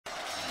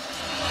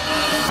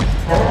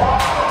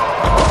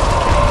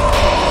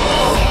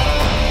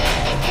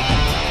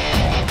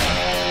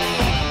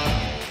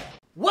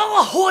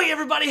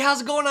everybody,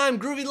 how's it going? I'm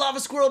Groovy Lava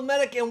Squirrel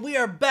Medic, and we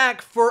are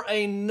back for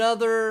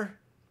another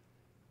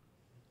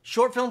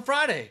Short Film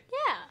Friday.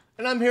 Yeah.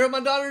 And I'm here with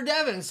my daughter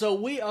Devin, so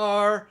we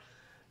are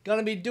going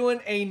to be doing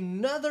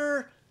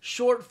another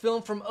short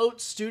film from Oat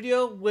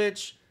Studio,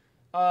 which,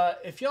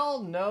 if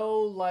y'all know,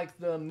 like,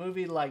 the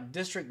movie, like,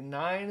 District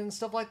 9 and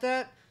stuff like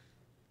that,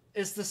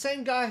 it's the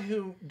same guy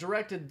who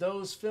directed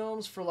those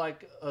films for,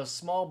 like, a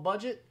small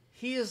budget.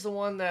 He is the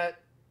one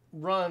that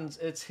runs,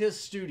 it's his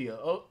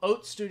studio.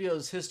 Oat Studio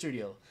is his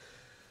studio.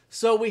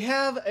 So we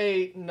have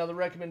another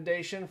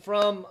recommendation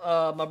from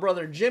my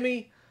brother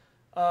Jimmy.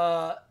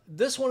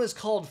 This one is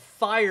called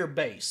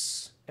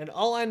Firebase. And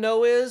all I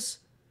know is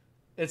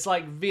it's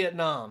like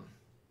Vietnam.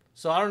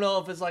 So I don't know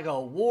if it's like a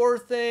war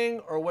thing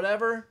or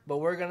whatever, but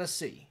we're going to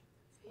see.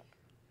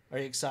 Are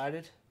you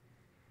excited?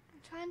 I'm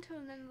trying to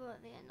remember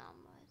what Vietnam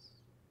was.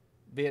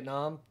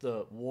 Vietnam,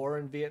 the war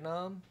in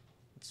Vietnam.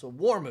 It's a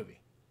war movie.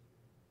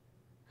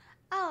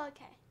 Oh,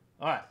 okay.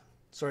 All right.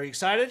 So are you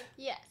excited?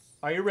 Yes.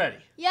 Are you ready?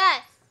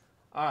 Yes.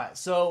 All right.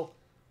 So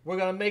we're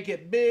going to make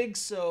it big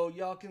so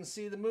y'all can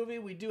see the movie.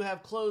 We do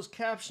have closed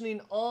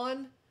captioning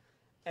on.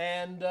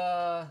 And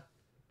I'm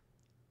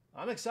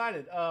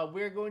excited.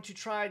 We're going to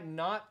try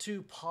not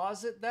to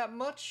pause it that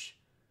much.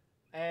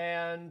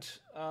 And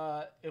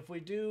if we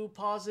do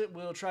pause it,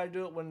 we'll try to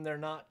do it when they're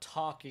not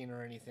talking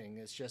or anything.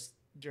 It's just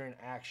during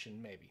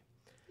action, maybe.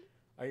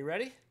 Are you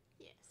ready?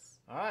 Yes.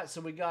 All right. So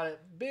we got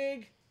it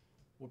big.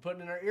 We're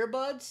putting in our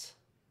earbuds.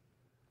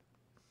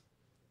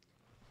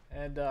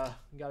 And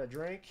got a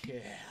drink.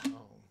 Yeah.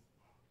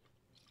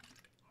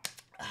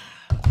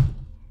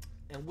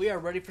 And we are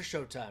ready for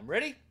showtime.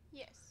 Ready?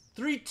 Yes.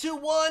 3, 2,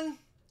 1.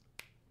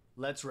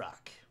 Let's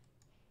rock.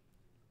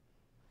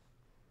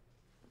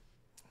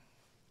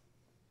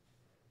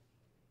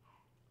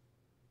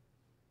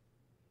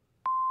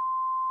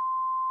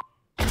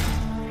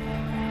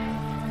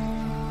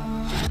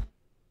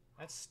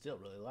 That's still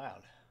really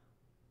loud.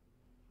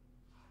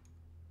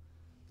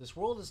 This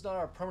world is not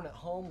our permanent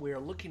home. We are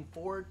looking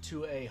forward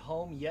to a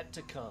home yet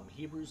to come.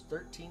 Hebrews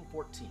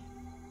 13:14.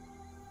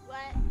 What?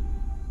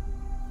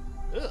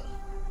 Ugh.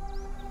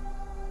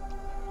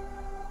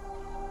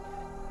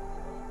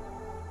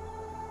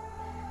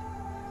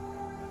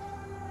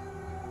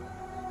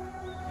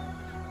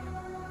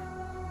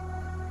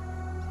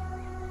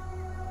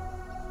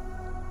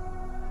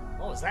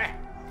 What was that?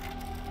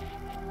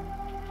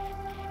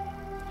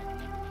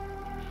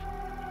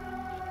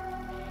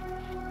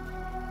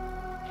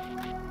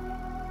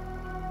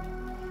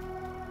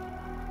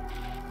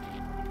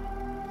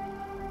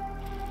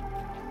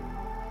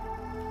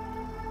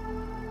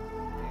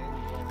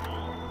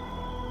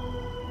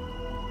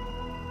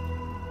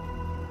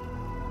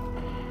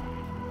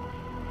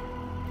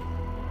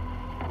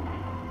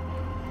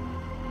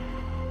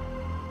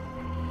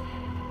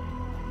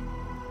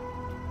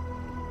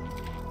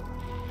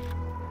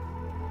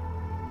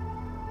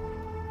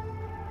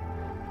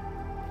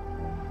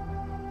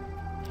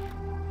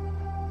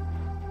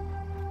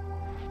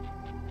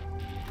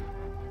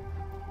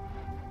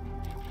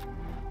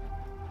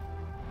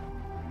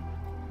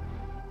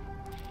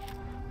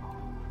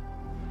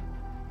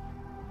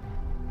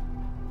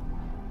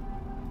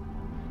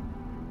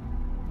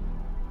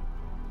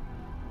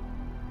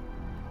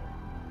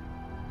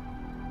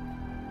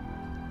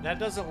 That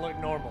doesn't look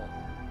normal.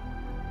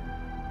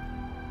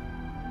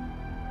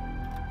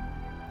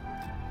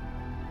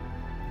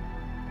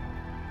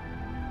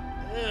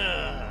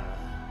 Ugh.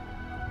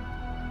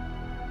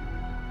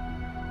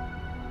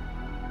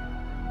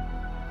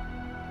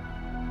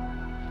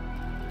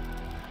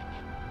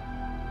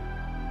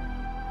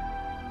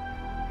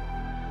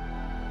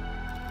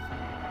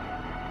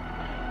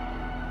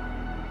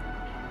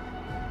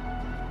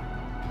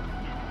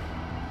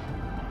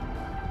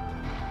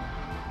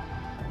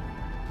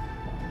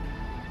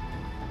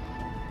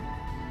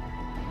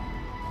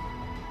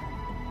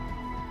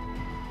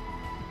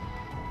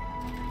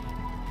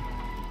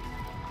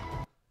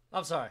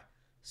 I'm sorry.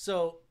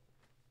 So,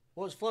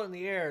 what was floating in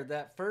the air,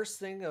 that first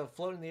thing of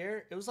floating in the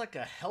air, it was like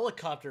a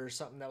helicopter or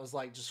something that was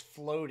like just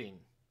floating.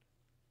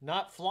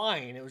 Not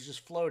flying, it was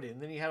just floating.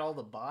 And then you had all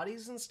the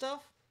bodies and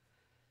stuff.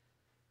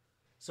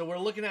 So we're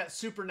looking at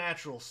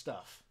supernatural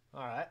stuff.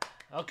 All right.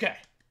 Okay.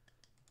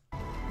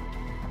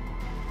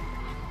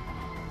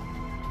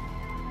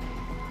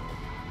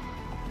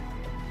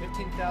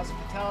 $15,000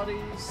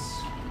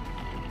 fatalities.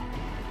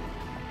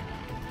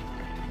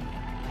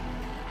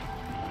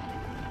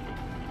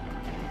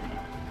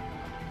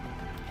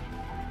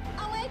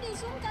 Ông ấy đi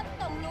xuống cánh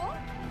đồng lúa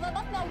và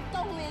bắt đầu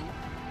cầu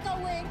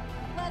nguyện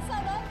và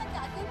sau đó tất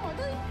cả cứ mọi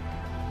thứ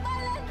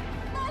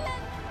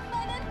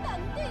bay đến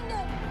tận thiên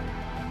đường.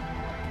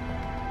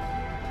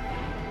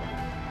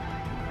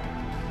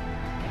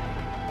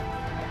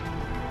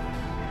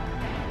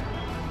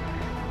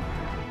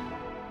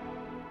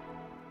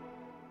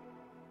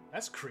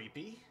 That's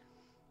creepy.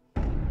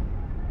 You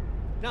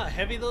know how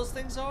heavy those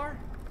things are?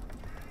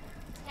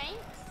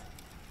 Tanks?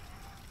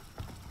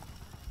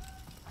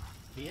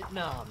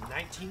 Vietnam,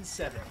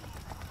 1970.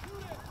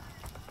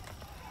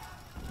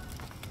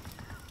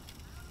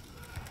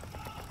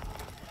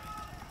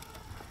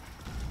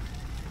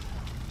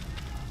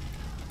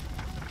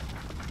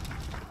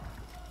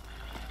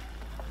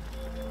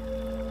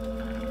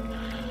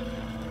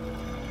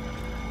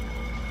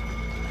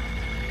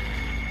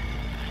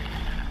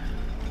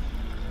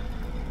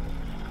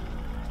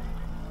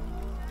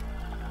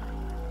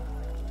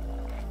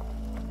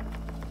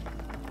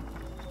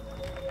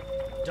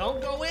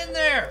 Don't go in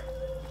there!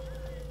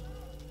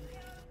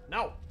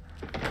 No.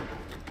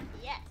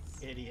 Yes.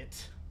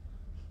 Idiot.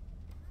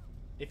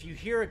 If you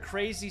hear a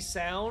crazy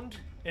sound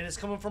and it's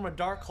coming from a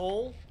dark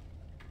hole,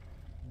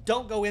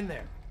 don't go in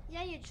there.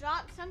 Yeah, you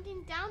dropped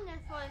something down there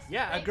for us.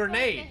 Yeah, a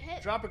grenade.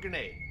 Drop a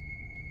grenade.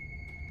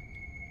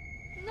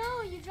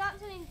 No, you drop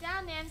something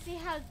down there and see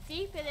how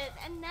deep it is,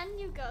 and then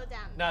you go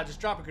down. No, just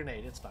drop a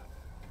grenade. It's fine.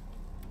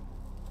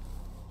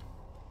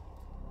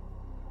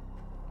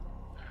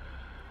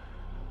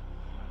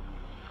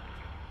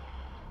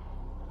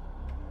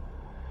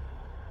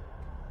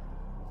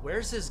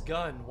 Where's his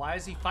gun? Why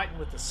is he fighting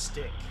with a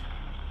stick?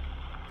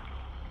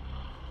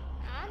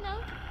 I don't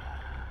know.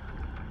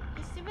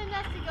 He's stupid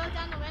enough to go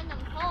down a random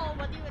hole.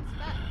 What do you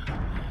expect?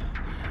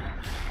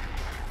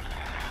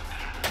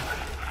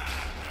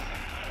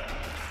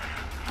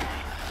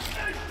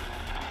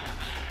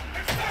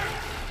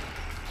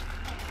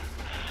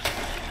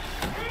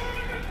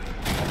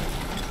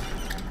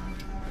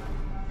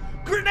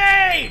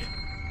 Grenade!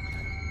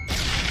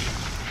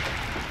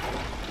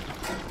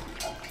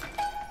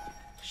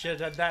 Should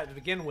have done that to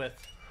begin with.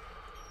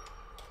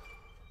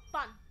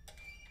 Fun.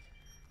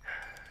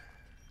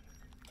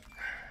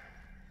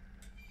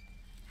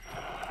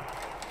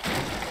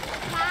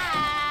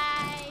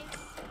 Hi.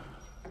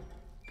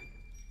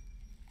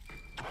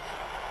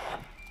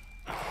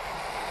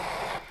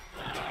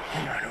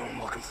 You're not who I'm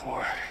looking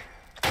for.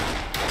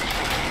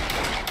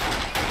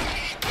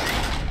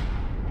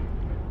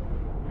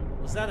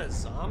 Was that a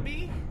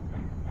zombie?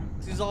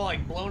 'Cause he's all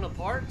like blown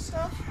apart and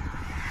stuff?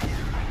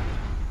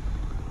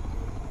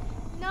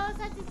 No, it's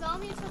like the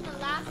zombies from The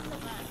Last of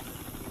Us.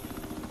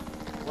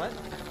 What?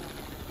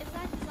 It's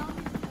like the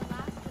zombies from The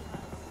Last of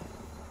Us.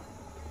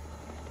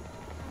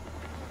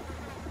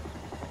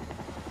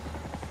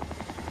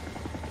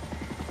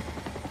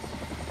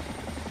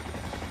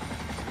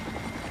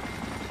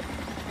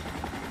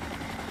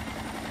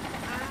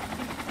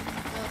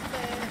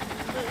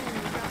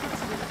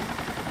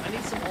 I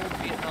need some old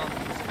Vietnam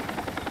music.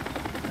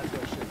 That's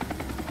what I should.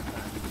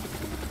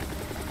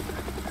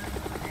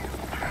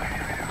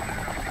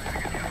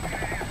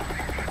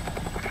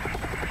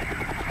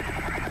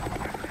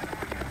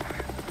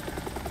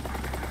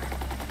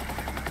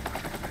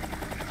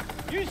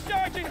 You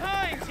Sergeant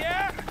Hines,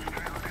 yeah?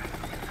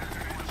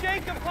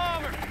 Jacob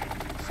Palmer,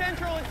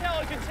 Central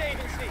Intelligence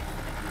Agency.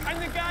 I'm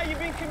the guy you've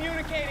been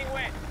communicating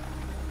with.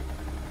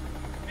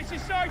 This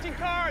is Sergeant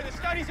Carr, the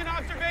Studies and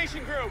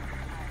Observation Group.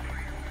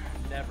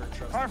 Never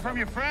trust. Apart from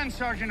your friend,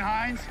 Sergeant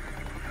Hines,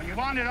 when you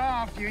wandered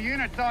off, your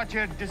unit thought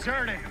you'd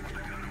deserted.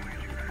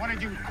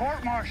 Wanted you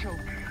court-martialed.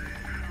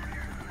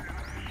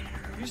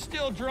 You're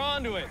still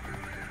drawn to it.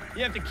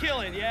 You have to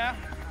kill it, yeah?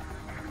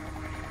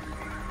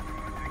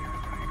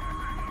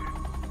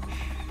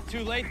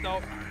 Too late,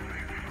 though.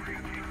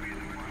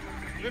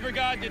 River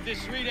God did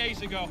this 3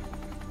 days ago.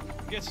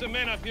 Get some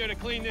men up here to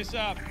clean this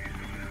up.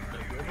 The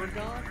river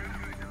god?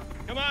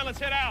 Come on, let's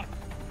head out.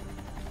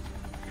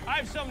 I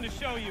have something to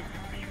show you.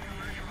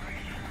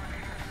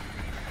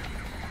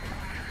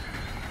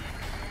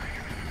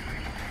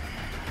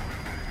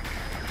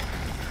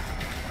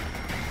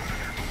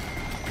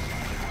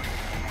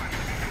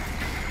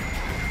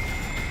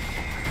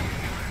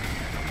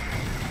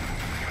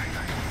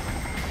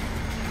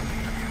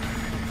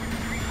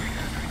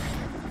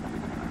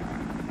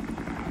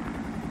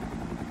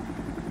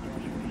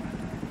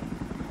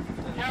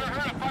 You ever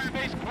heard of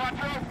Firebase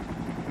Quattro?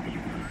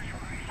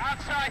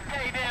 Outside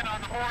paid in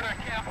on the border of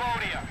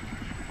Cambodia.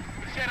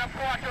 We set up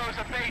Quattro as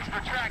a base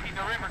for tracking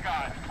the river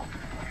god.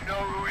 You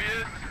know who he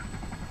is?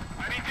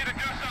 I need you to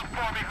do something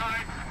for me,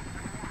 Hines.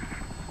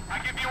 I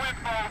give you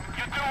info,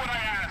 you do what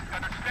I ask,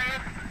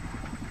 understand?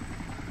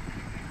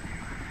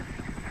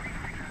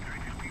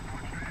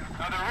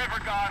 Now the river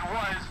god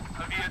was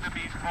a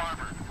Vietnamese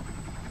farmer.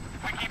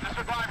 We keep the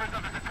survivors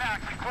of his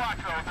attacks in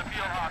Quattro at the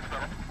field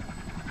hospital.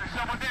 There's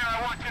someone there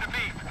I want you to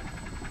meet.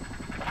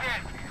 A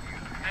kid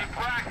named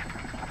Bracken.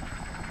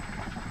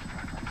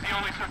 He's the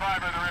only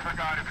survivor of the river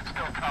god who can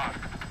still talk.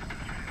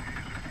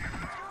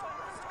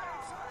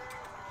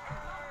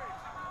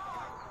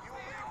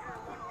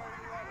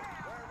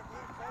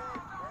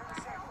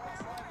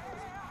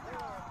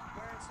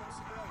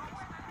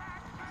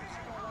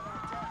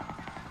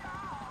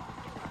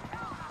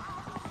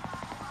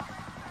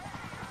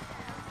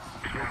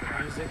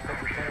 The music that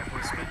we play from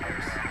the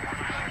speakers.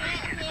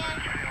 Yeah.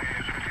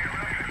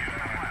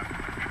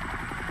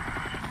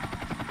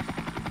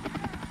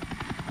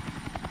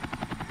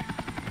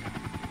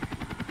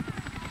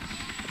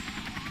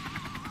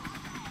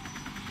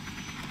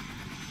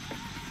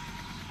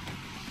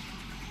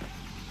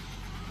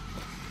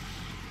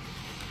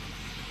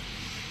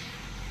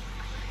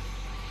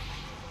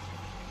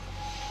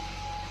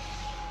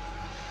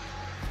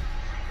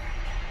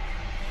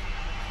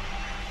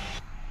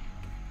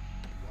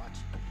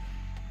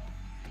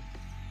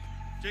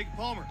 Jacob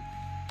Palmer.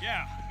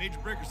 Yeah. Major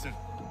Brickerson.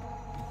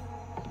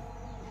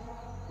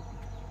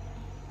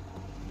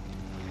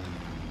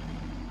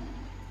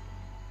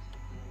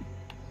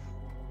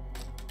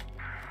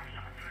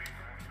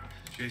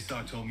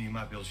 J-Sock told me you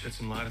might be able to shed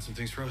some light on some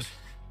things for us.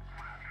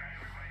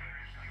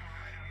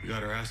 We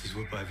got our asses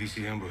whipped by a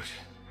VC ambush.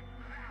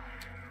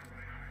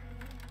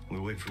 We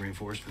were waiting for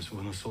reinforcements, but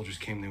when those soldiers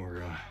came, they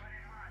were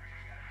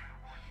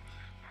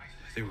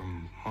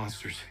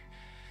monsters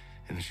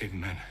in the shape of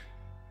men.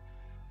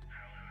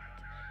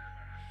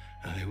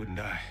 They wouldn't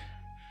die,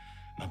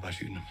 not by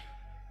shooting them.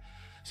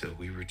 So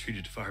we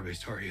retreated to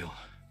Firebase Tar Heel,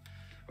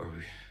 or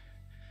we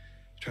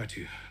tried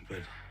to, but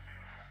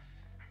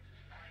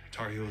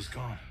Tar Heel is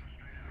gone.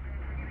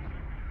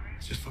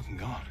 It's just fucking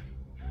gone.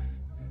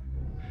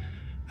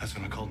 That's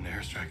when I called an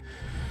airstrike.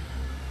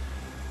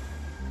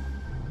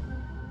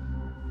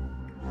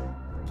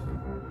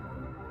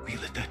 We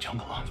lit that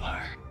jungle on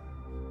fire.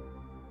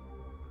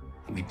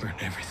 We burned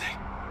everything.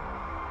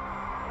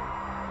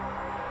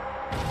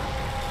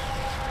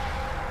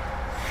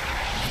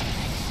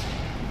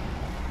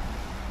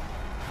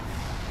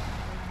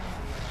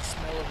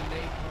 Smell of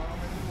napalm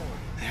in the morning.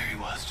 There he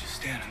was, just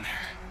standing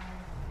there.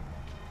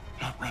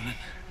 Not running.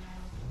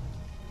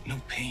 No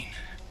pain.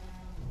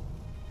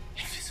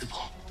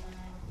 Invisible.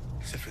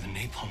 Except for the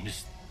napalm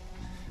just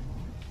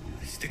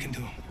sticking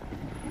to him.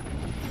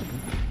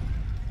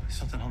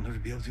 Something I'll never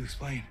be able to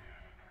explain.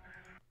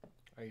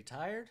 Are you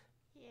tired?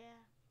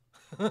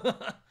 Yeah.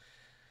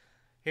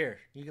 Here,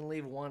 you can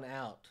leave one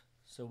out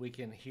so we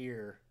can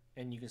hear,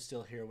 and you can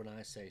still hear when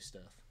I say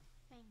stuff.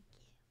 Thank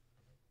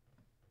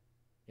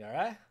you. You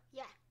alright?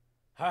 Yeah.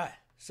 Alright,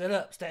 sit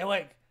up, stay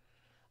awake.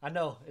 I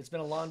know, it's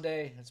been a long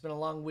day, it's been a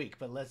long week,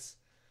 but let's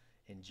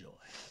enjoy.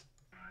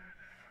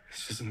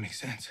 This doesn't make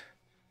sense.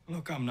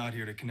 Look, I'm not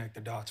here to connect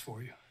the dots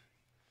for you.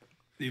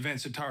 The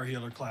events at Tar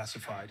Heel are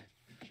classified.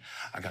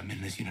 I got men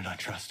in this unit I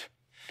trust.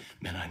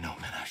 Men I know,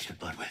 men I've shed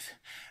blood with.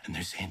 And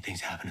they're saying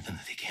things happen to them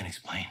that they can't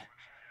explain.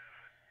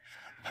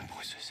 My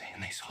boys are saying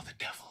they saw the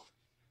devil.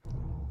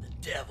 The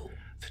devil?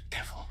 The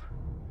devil.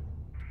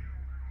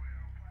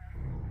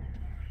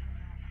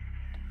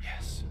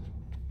 Yes.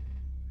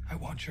 I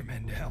want your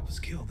men to help us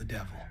kill the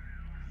devil.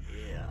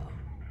 Yeah.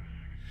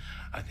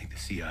 I think the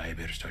CIA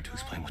better start to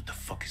explain what the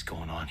fuck is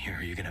going on here,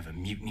 or you're gonna have a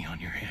mutiny on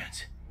your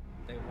hands.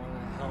 They want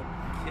to help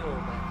kill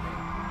that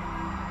man.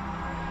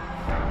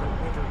 The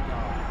river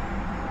god.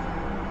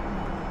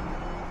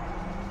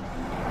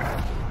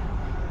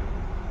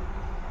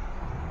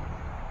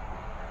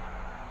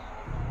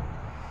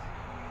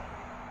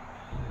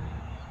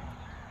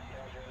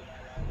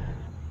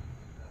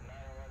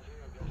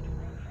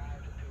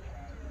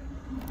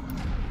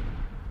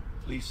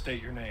 Please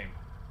state your name.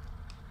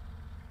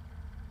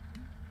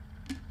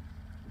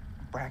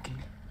 Bracken.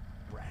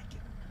 Bracken.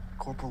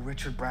 Corporal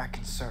Richard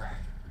Bracken, sir.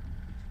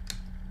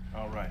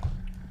 All right.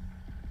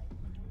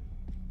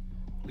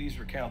 Please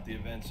recount the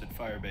events at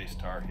Firebase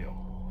Tar Heel.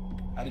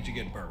 How did you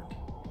get burned?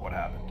 What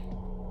happened?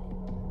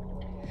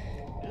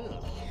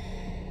 Ugh.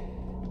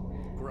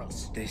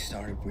 Gross. They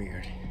started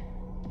weird.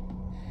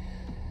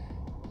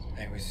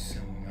 There was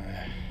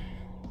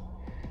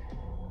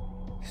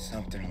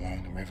something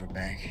along the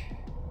riverbank.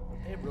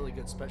 They have really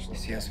good special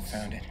He hasn't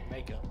effects. found it.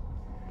 Makeup.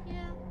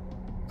 Yeah.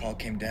 Call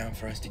came down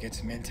for us to get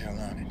some intel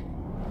on it.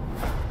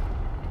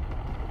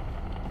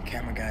 The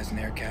camera guys and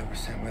air cat were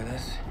sent with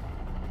us.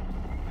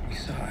 We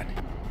saw it.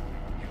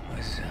 It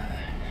was,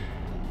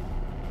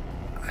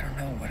 I don't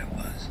know what it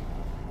was.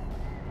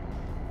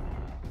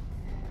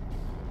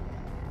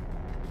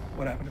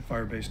 What happened at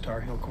Firebase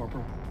Tar Heel,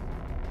 Corporal?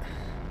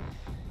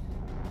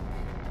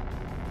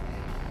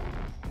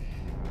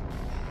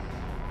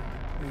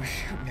 We were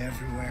shooting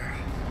everywhere.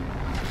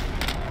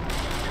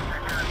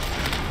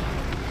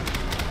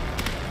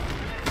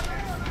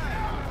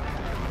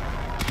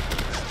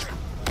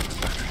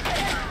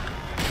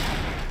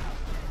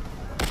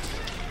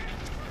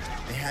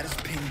 They had us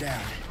pinned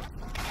down.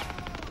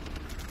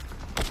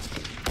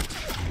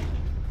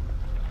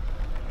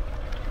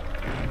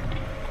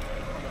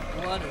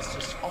 Blood is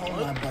just All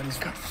my buddies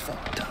got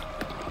fucked up.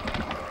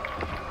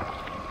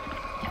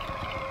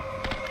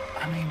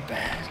 I mean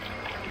bad.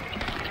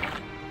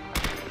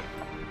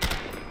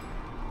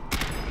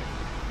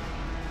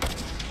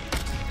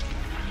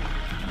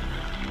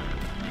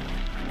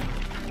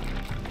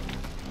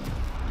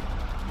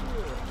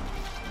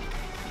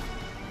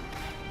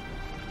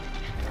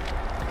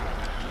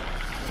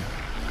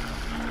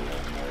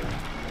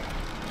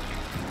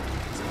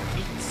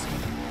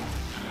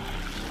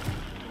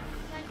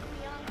 Like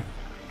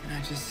Beyonce. And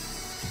I just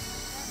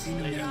seen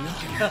them there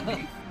looking at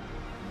me.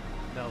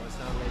 No, it's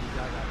not a Lady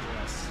Gaga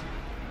dress.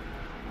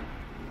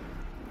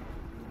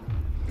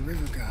 The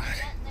river god.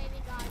 That's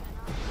Lady Gaga.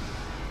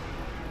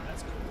 Not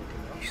That's cool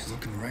looking though. He's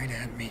looking right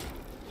at me.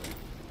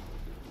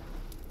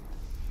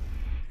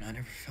 And I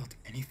never felt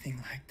anything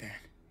like that.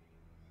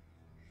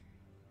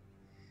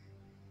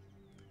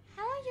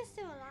 How are you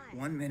still alive?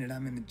 One minute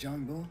I'm in the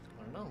jungle,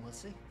 I don't know, let's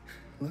see.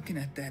 looking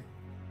at that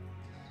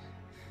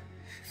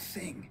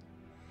thing.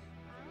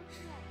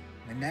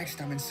 The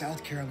next, I'm in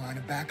South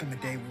Carolina, back on the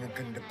day we were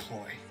gonna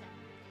deploy.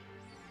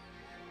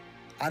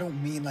 I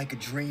don't mean like a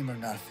dream or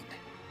nothing.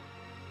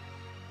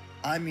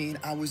 I mean,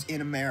 I was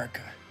in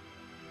America.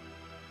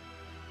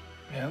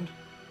 And?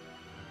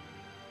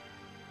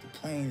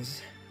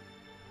 planes.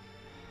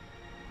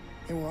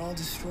 They were all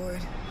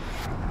destroyed.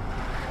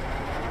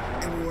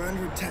 And we were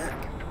under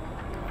attack.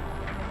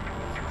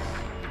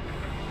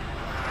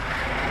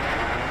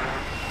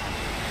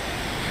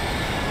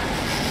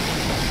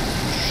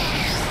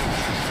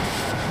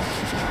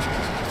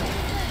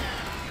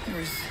 There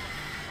was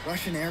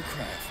Russian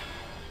aircraft.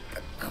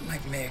 But not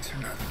like MiGs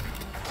or nothing.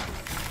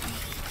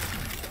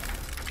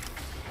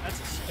 That's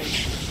a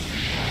space.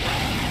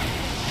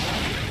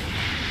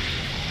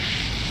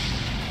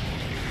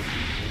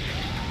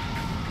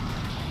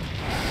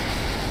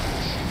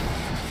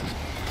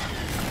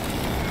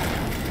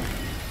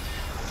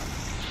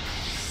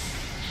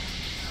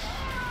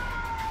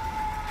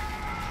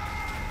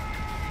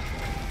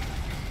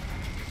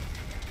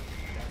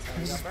 There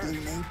was this blue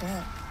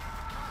napalm.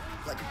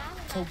 Like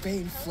a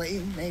propane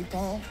flame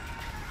napalm.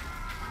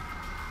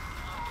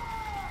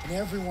 And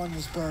everyone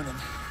was burning.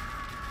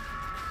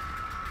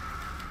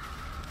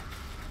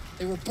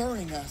 They were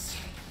burning us.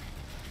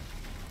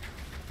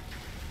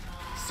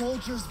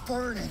 Soldiers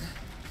burning.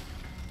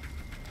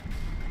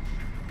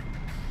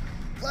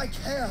 Like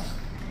hell.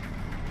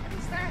 What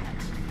is that?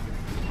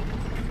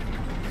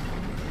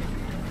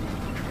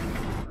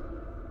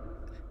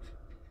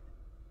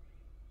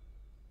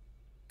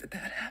 Did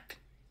that happen?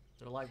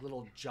 They're like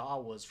little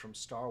Jawas from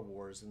Star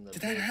Wars in the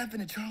Did that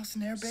happen at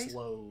Charleston Air Base?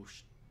 slow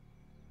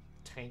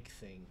tank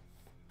thing.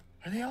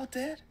 Are they all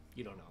dead?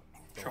 You don't know.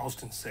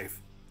 Charleston's safe.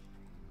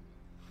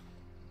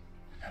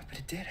 No, but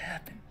it did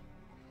happen.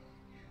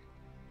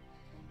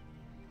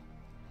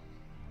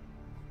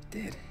 It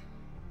did.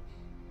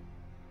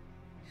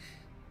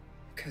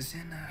 Because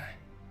then,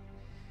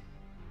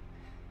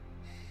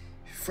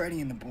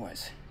 Freddie and the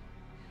boys,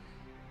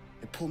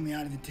 they pulled me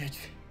out of the ditch.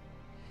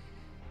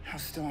 I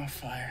was still on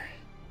fire.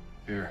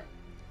 Here.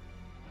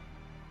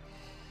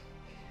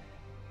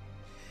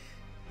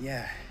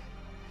 Yeah.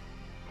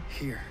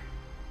 Here.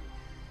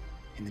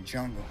 In the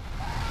jungle.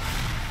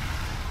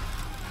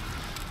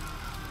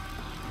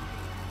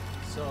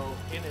 So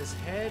in his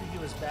head, he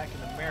was back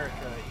in America.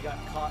 He got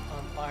caught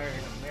on fire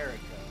in America,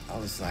 I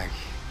was like,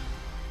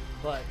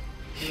 but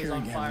he was here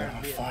on again, fire but in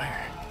on Vietnam.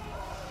 fire.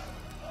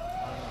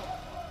 I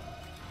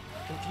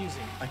don't know.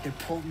 Confusing. Like they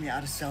pulled me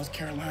out of South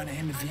Carolina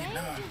into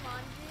Vietnam.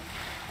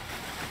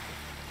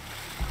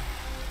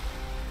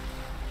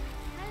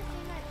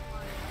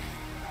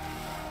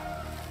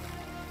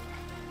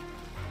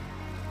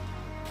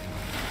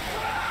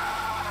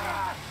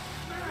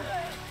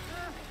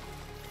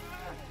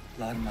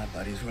 A lot of my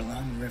buddies were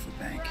along the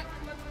riverbank.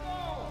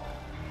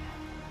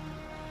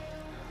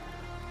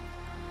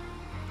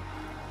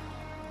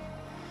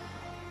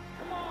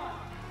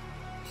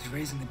 He's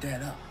raising the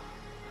dead up,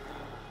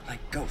 like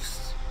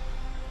ghosts.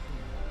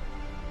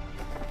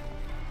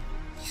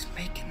 He's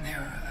making their,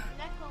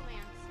 Necromancer.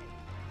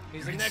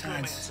 He's a Insides.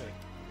 necromancer.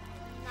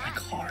 like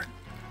hard,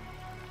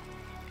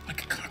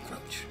 like a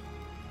cockroach.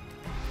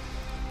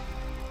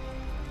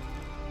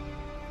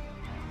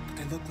 But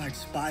they look like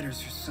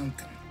spiders or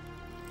something.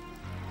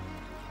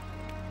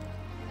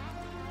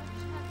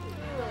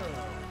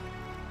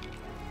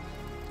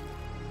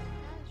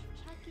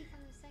 Chucky from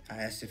the second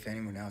I asked if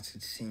anyone else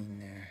had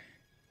seen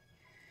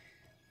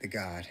the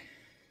god.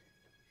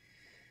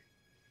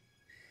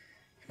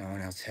 No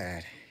one else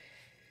had.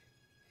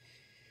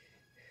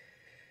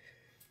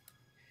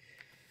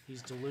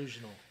 He's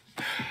delusional.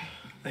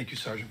 Thank you,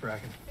 Sergeant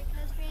Bracken.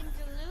 Because being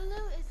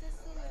Delulu is a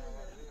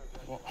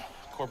Delulu. Well,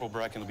 Corporal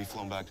Bracken will be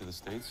flown back to the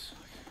States,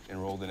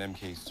 enrolled in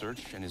MK's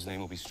search, and his name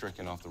will be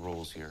stricken off the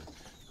rolls here.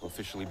 He'll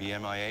officially be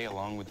MIA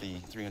along with the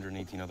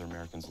 318 other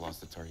Americans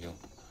lost at Tar Heel.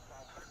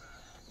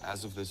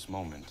 As of this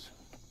moment,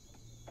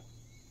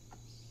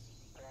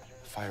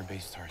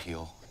 Firebase Tar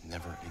Heel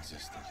never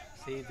existed.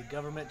 See, the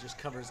government just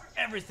covers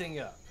everything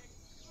up.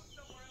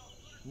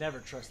 Never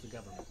trust the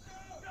government.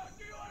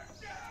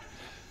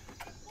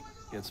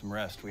 Get some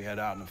rest. We head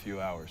out in a few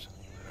hours.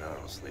 I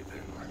don't sleep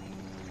anymore.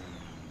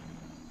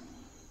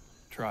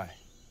 Try.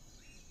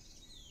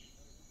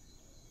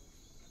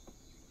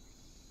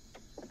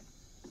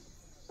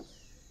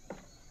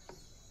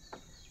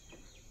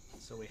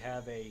 So we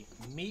have a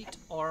meat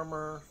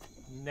armor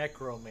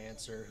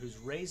necromancer who's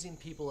raising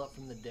people up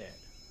from the dead.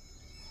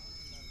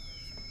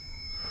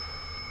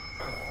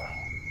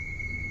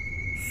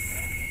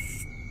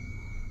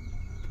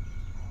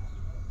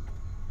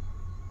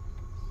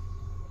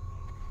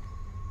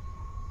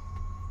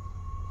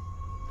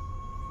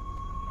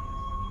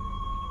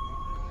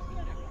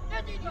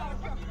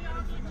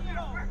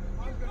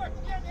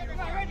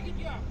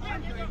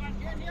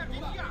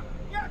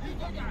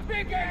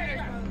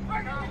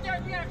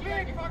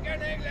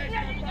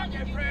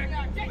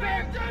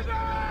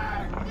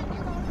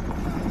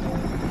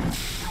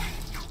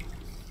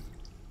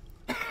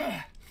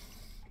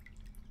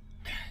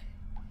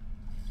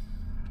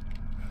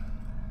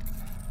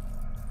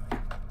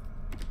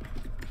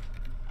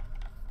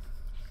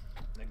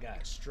 That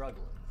guy's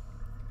struggling.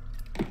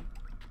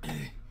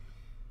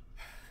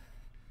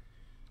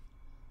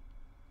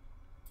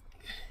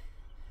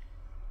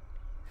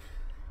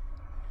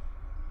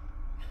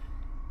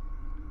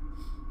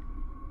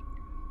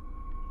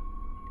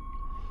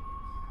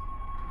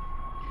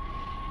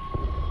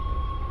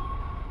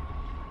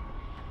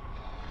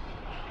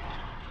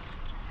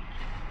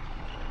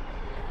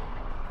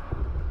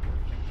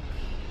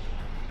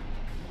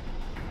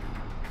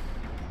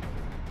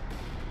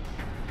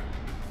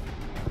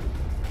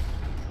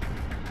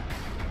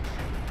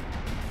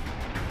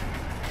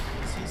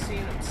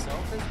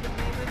 has been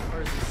demon,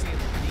 or is he seeing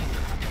the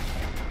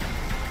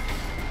demon?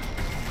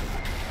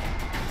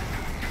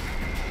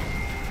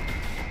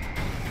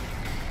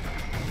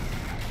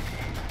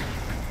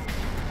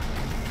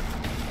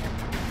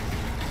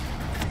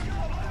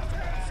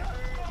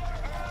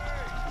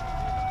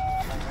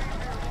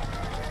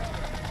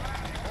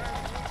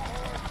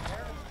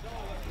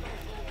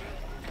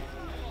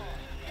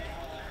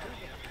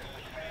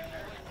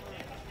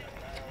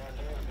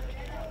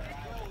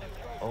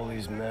 All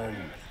these men,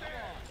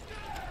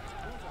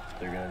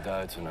 they're gonna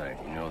die tonight.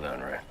 You know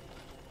that, right?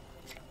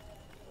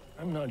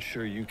 I'm not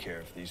sure you care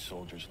if these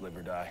soldiers live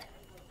or die.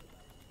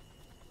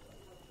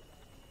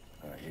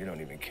 You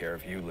don't even care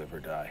if you live or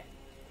die.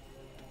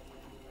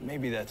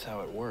 Maybe that's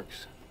how it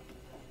works.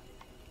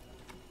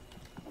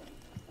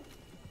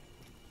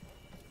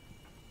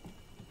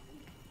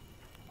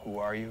 Who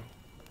are you?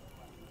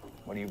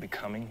 What are you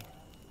becoming?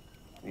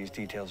 These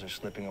details are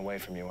slipping away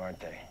from you, aren't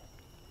they?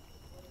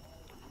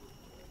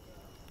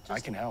 I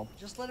can help.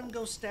 Just let him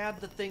go stab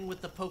the thing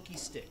with the pokey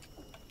stick.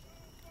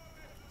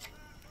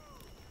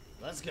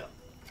 Let's go.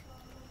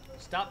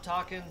 Stop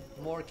talking,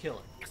 more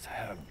killing. I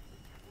have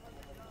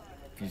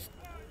these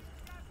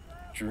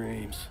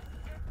dreams,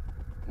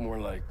 more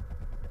like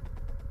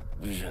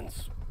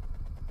visions.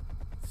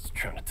 It's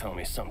trying to tell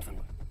me something,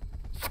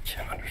 but I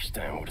can't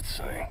understand what it's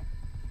saying.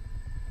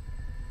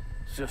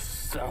 It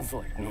just sounds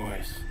like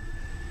noise.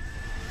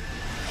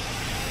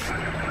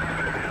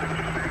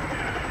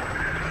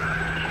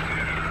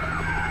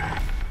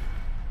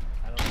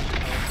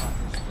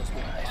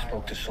 I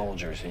spoke to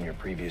soldiers in your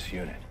previous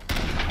unit.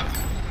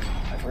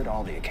 I've heard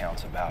all the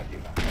accounts about you.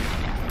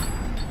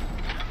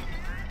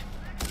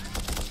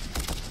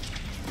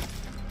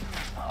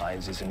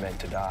 Hines isn't meant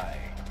to die.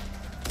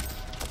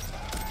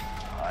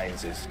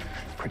 Hines is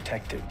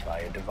protected by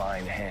a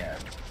divine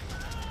hand.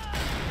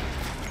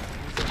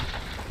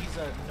 He's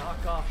a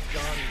knockoff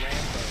John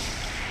Rambo.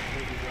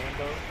 Maybe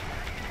Rambo.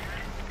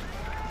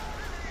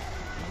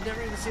 You've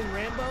never even seen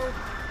Rambo?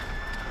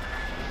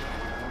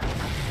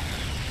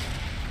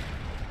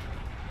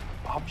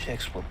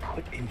 Objects were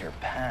put in your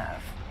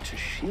path to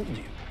shield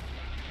you.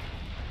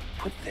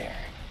 Put there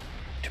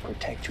to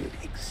protect you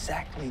at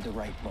exactly the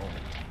right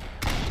moment.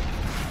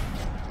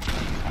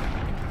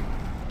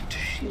 To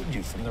shield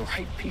you from the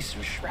right piece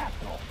of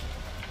shrapnel.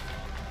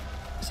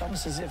 It's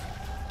almost as if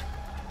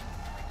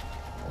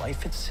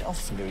life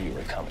itself knew you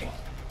were coming.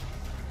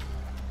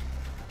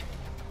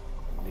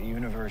 The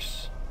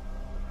universe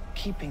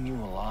keeping you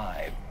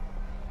alive,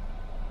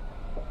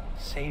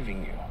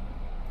 saving you,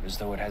 as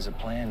though it has a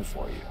plan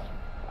for you.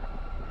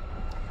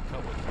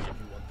 Come with me if you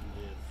want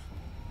to live.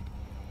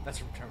 That's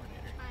from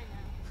Terminator.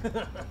 I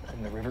know.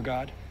 And the river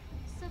god?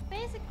 So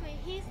basically,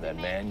 he's That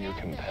the man main you're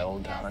character.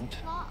 compelled to He has hunt?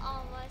 plot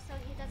armor, so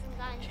he doesn't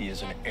die in He the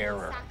is an end,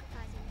 error.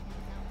 sacrificing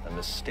A himself.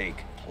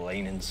 mistake,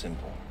 plain and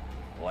simple.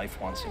 Life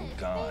wants him Yeah, it's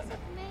gone. basic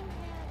main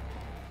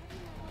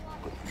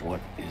character. But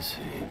what is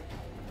he?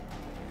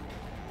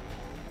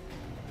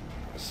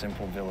 A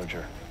simple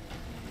villager.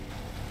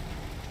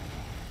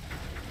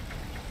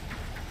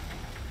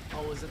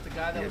 Oh, was it the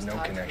guy that He was had no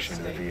tied connection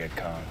to the stake? Viet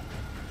Cong.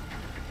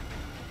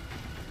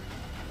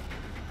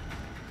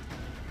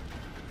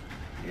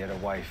 He had a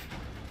wife.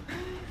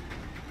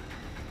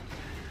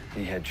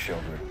 He had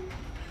children.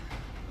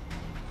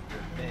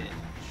 Revenge.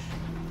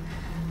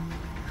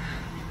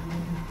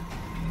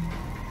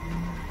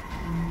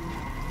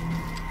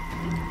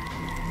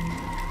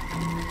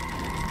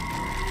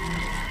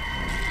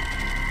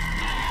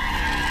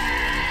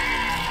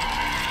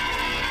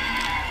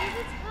 He's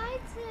a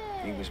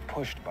Titan. He was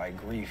pushed by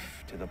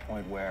grief to the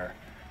point where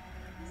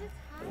He's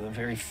a the Titan.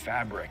 very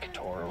fabric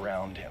tore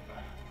around him.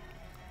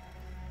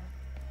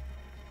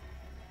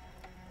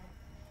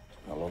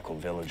 The local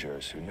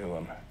villagers who knew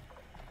him,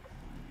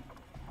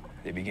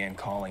 they began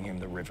calling him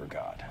the river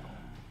god.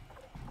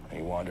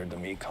 He wandered the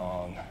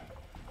Mekong,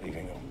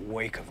 leaving a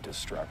wake of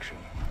destruction.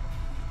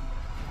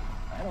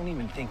 I don't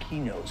even think he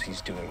knows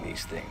he's doing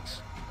these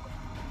things.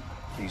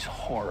 These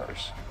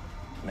horrors,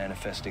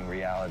 manifesting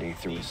reality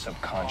through his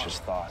subconscious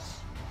thoughts,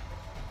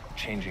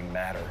 changing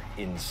matter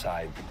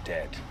inside the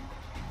dead,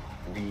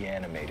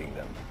 reanimating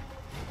them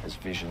as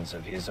visions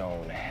of his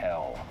own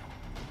hell.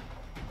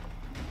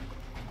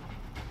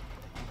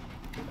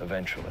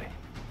 Eventually,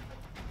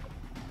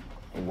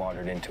 he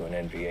wandered into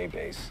an NVA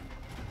base,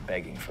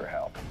 begging for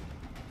help.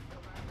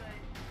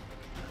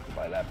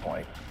 By that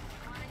point,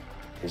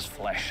 his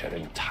flesh had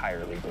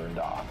entirely burned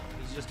off.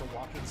 He's just a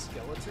walking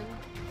skeleton?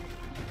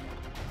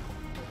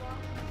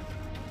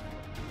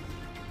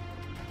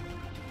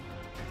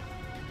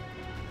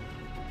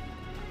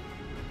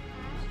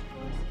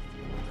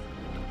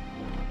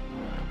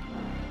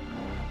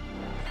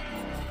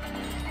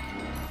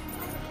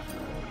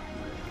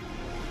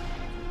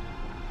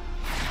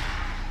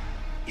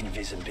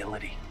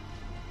 Invisibility.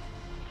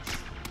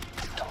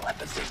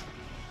 Telepathy.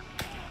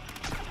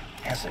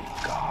 As a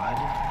god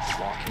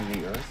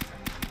walking the earth,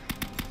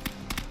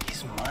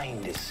 his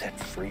mind is set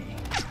free.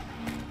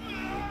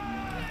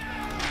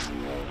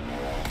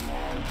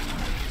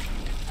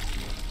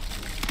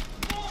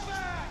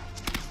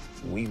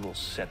 We will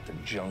set the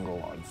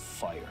jungle on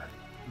fire.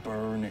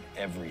 Burn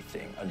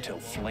everything until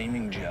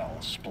flaming gel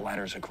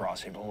splatters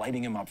across him,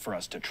 lighting him up for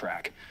us to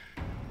track.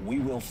 We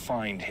will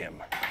find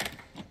him.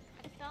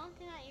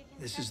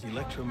 This is the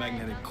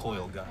electromagnetic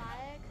coil gun.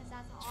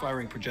 It's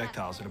firing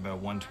projectiles at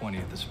about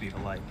 1/20th the speed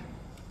of light.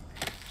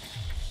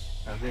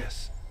 Now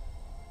this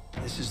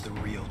is the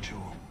real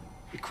jewel.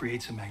 It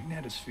creates a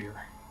magnetosphere.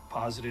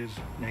 Positive,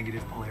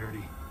 negative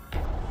polarity.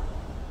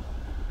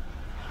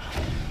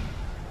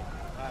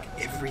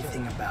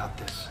 Everything about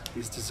this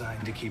is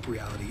designed to keep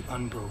reality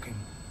unbroken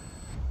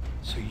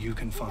so you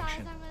can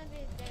function.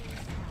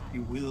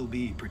 You will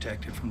be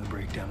protected from the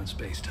breakdown in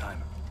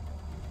space-time.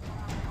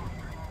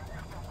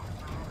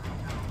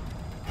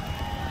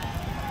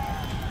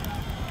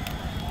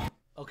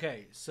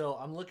 Okay, so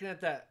I'm looking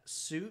at that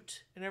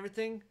suit and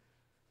everything.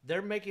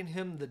 They're making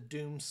him the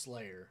Doom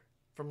Slayer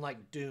from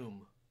like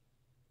Doom.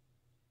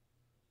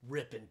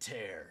 Rip and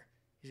tear.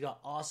 He's got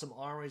awesome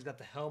armor. He's got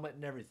the helmet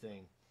and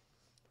everything.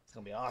 It's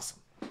going to be awesome.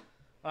 All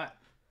right.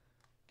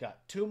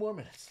 Got 2 more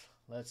minutes.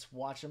 Let's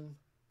watch them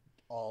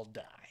all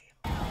die.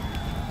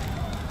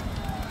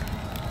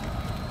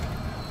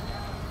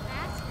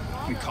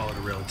 We call it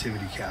a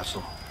relativity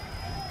capsule.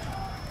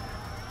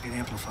 It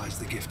amplifies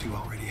the gift you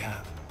already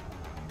have.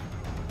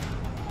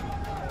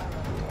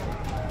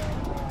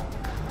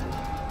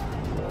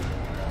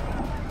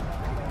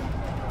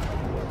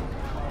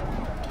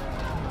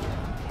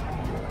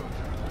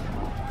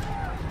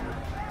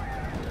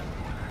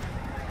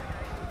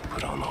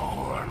 Put on the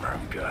whole armor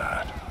of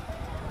God,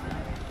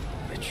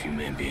 that you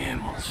may be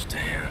able to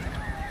stand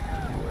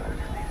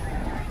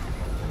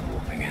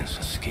against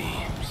the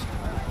schemes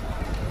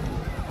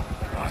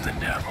of the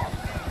devil.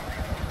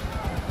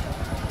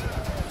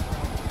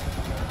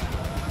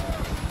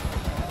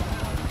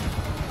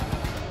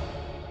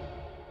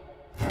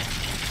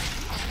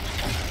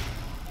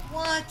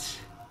 What?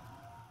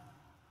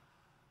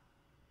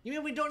 You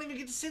mean we don't even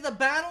get to see the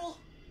battle?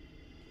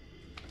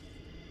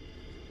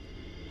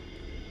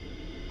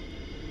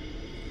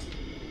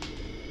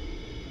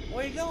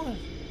 Where are you going?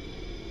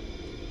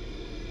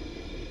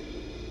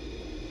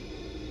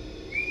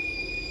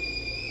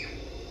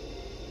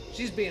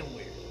 She's being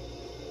weird.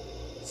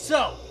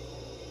 So,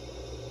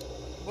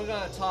 we're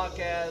going to talk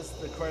as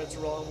the credits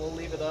roll, and we'll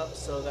leave it up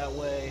so that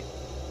way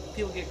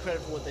people get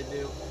credit for what they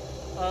do.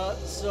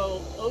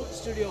 So, Oat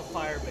Studio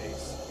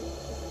Firebase.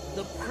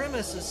 The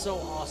premise is so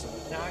awesome.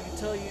 Now, I can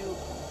tell you,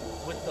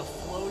 with the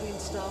floating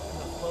stuff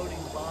and the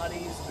floating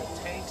bodies, the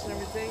tanks and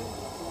everything,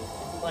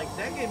 like,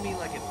 that gave me,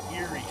 like, an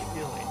eerie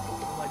feeling.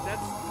 Like,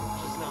 that's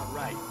just not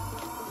right.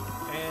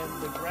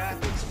 And the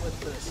graphics with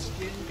the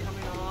skin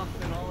coming off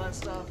and all that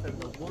stuff, and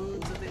the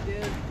wounds that they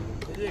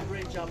did a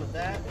great job of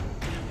that.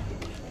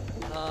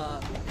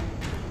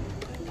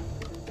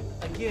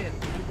 Again,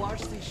 we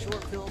watch these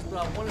short films,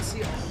 but I want to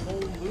see a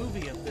whole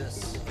movie of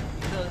this,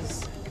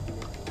 because,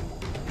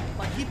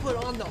 like, he put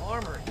on the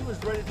armor. He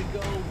was ready to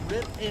go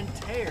rip and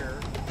tear.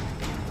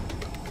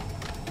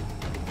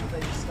 But they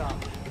just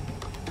stopped.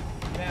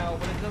 Now,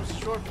 when it comes to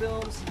short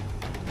films,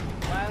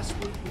 last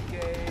week we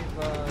gave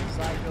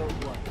Zygo,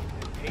 what,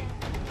 8,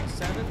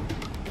 7?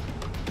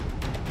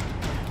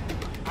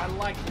 I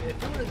liked it.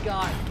 If it would have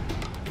got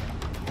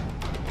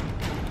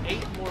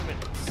 8 more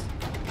minutes,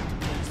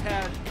 and just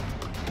had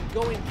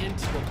going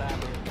into the battle,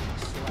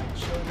 to like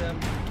show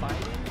them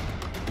fighting,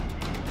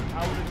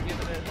 I would have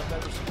given it a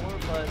better score.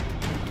 But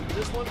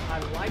this one, I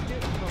liked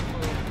it, but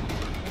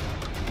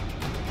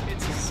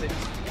it's a 6.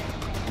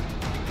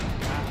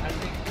 I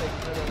think they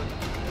could have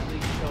at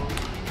least shown.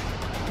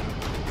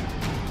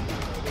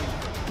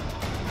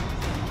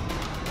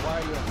 Why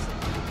are you upset?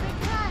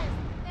 Because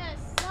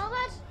there's so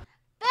much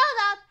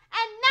build-up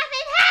and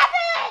nothing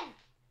happened!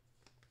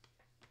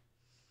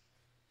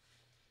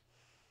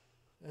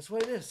 That's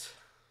what it is.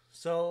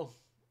 So,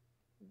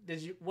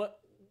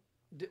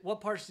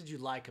 what parts did you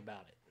like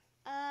about it?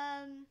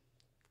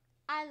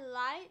 I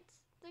liked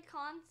the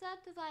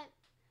concept of like,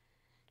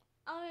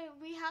 oh,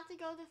 we have to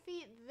go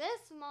defeat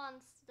this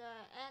monster,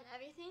 and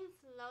everything's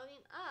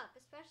loading up,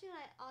 especially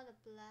like all the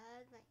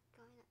blood like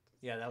going up.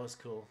 Yeah, that was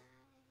cool.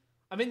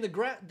 I mean,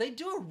 they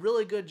do a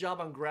really good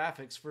job on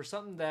graphics for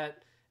something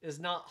that is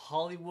not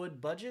Hollywood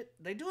budget.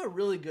 They do a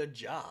really good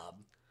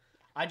job.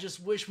 I just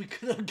wish we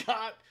could have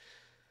got.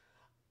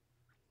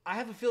 I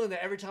have a feeling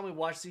that every time we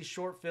watch these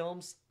short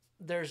films,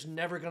 there's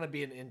never going to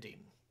be an ending.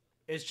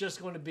 It's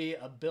just going to be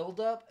a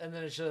build-up, and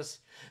then it's just...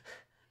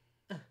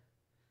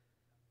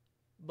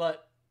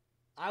 But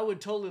I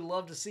would totally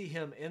love to see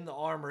him in the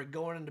armor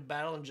going into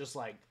battle and just,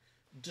 like,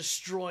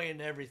 destroying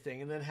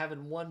everything, and then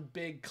having one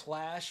big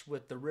clash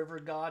with the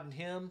river god and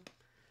him.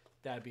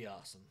 That'd be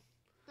awesome.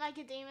 Like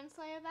a Demon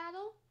Slayer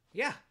battle?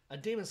 Yeah, a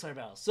Demon Slayer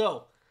battle.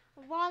 So...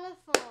 Water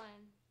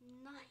form.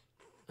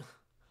 Nice.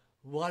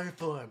 Water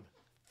form.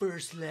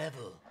 First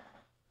level.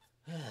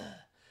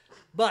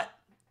 But,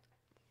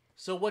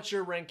 so what's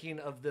your ranking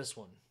of this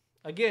one?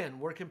 Again,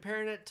 we're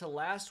comparing it to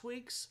last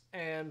week's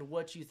and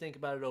what you think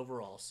about it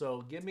overall.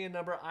 So give me a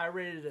number. I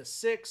rated it a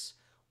 6.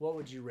 What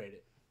would you rate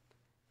it?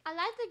 I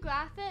like the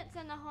graphics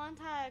and the whole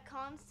entire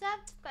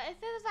concept, but if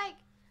it was like,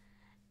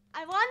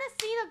 I want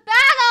to see the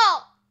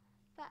battle!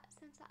 But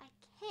since I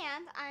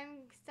can't,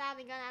 I'm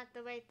sadly gonna have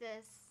to rate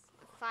this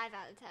 5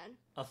 out of 10.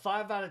 A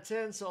 5 out of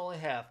 10, so only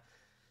half.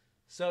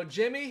 So,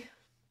 Jimmy,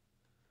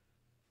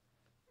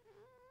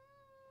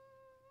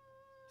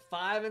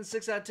 5 and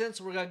 6 out of 10,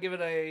 so we're going to give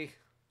it a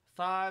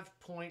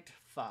 5.5.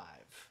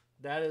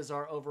 That is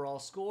our overall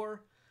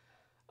score.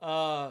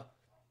 I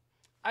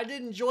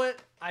did enjoy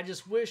it. I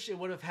just wish it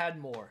would have had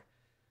more.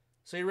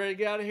 So, you ready to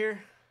get out of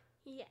here?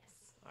 Yes.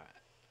 All right.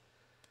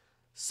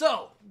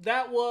 So,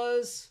 that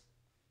was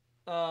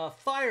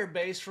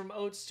Firebase from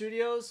Oat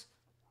Studios.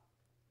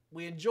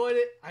 We enjoyed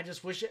it. I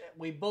just wish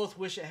we both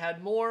wish it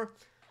had more.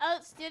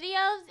 Oat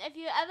Studios, if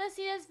you ever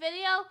see this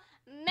video,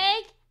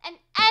 make an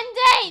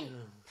ending!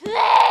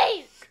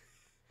 Please!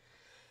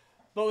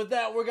 But with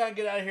that, we're going to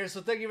get out of here.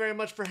 So thank you very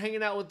much for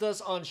hanging out with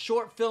us on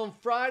Short Film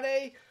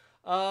Friday.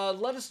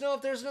 Let us know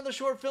if there's another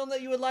short film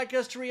that you would like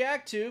us to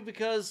react to,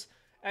 because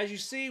as you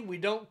see, we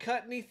don't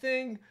cut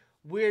anything.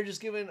 We're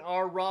just giving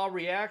our raw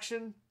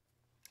reaction.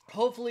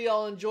 Hopefully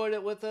y'all enjoyed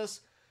it with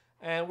us.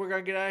 And we're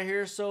going to get out of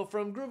here. So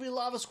from Groovy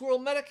Lava Squirrel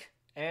Medic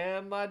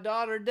and my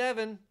daughter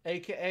Devin,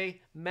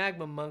 a.k.a.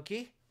 Magma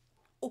Monkey,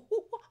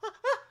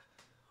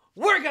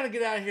 we're going to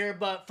get out of here.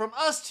 But from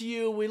us to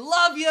you, we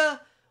love you,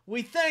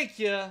 we thank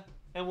you,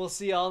 and we'll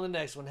see y'all in the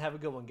next one. Have a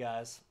good one,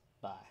 guys.